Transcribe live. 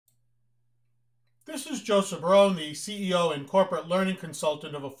This is Joseph Barone, the CEO and corporate learning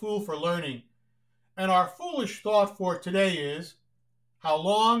consultant of A Fool for Learning. And our foolish thought for today is, how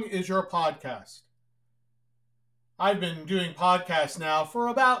long is your podcast? I've been doing podcasts now for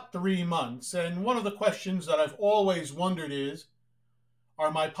about 3 months, and one of the questions that I've always wondered is,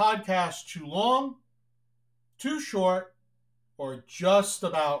 are my podcasts too long, too short, or just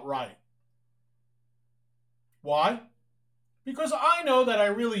about right? Why? Because I know that I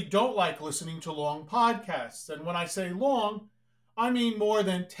really don't like listening to long podcasts. And when I say long, I mean more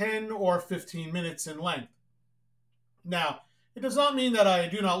than 10 or 15 minutes in length. Now, it does not mean that I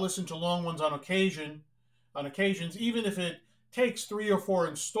do not listen to long ones on occasions, even if it takes 3 or 4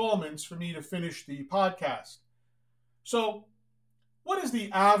 installments for me to finish the podcast. So, what is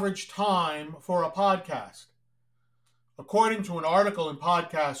the average time for a podcast? According to an article in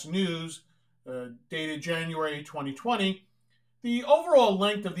Podcast News dated January 2020, the overall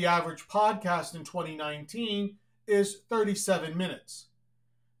length of the average podcast in 2019 is 37 minutes.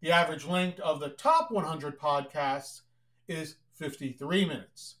 The average length of the top 100 podcasts is 53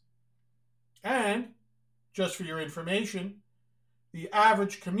 minutes. And, just for your information, the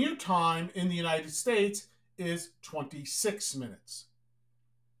average commute time in the United States is 26 minutes.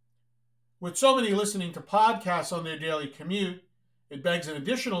 With so many listening to podcasts on their daily commute, it begs an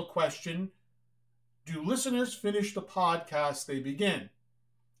additional question: do listeners finish the podcast they begin?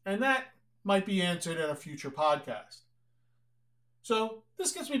 And that might be answered at a future podcast. So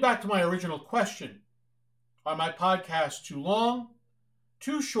this gets me back to my original question. Are my podcasts too long,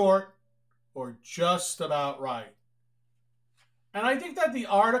 too short, or just about right? And I think that the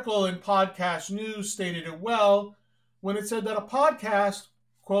article in Podcast News stated it well when it said that a podcast,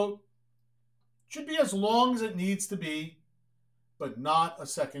 quote, should be as long as it needs to be, but not a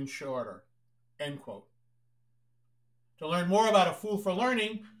second shorter, end quote. To learn more about A Fool for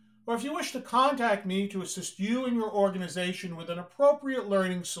Learning, or if you wish to contact me to assist you and your organization with an appropriate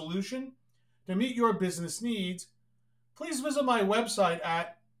learning solution to meet your business needs, please visit my website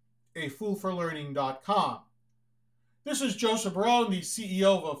at afoolforlearning.com. This is Joseph Barone, the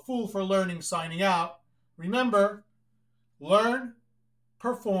CEO of A Fool for Learning, signing out. Remember, learn,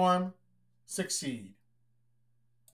 perform, succeed.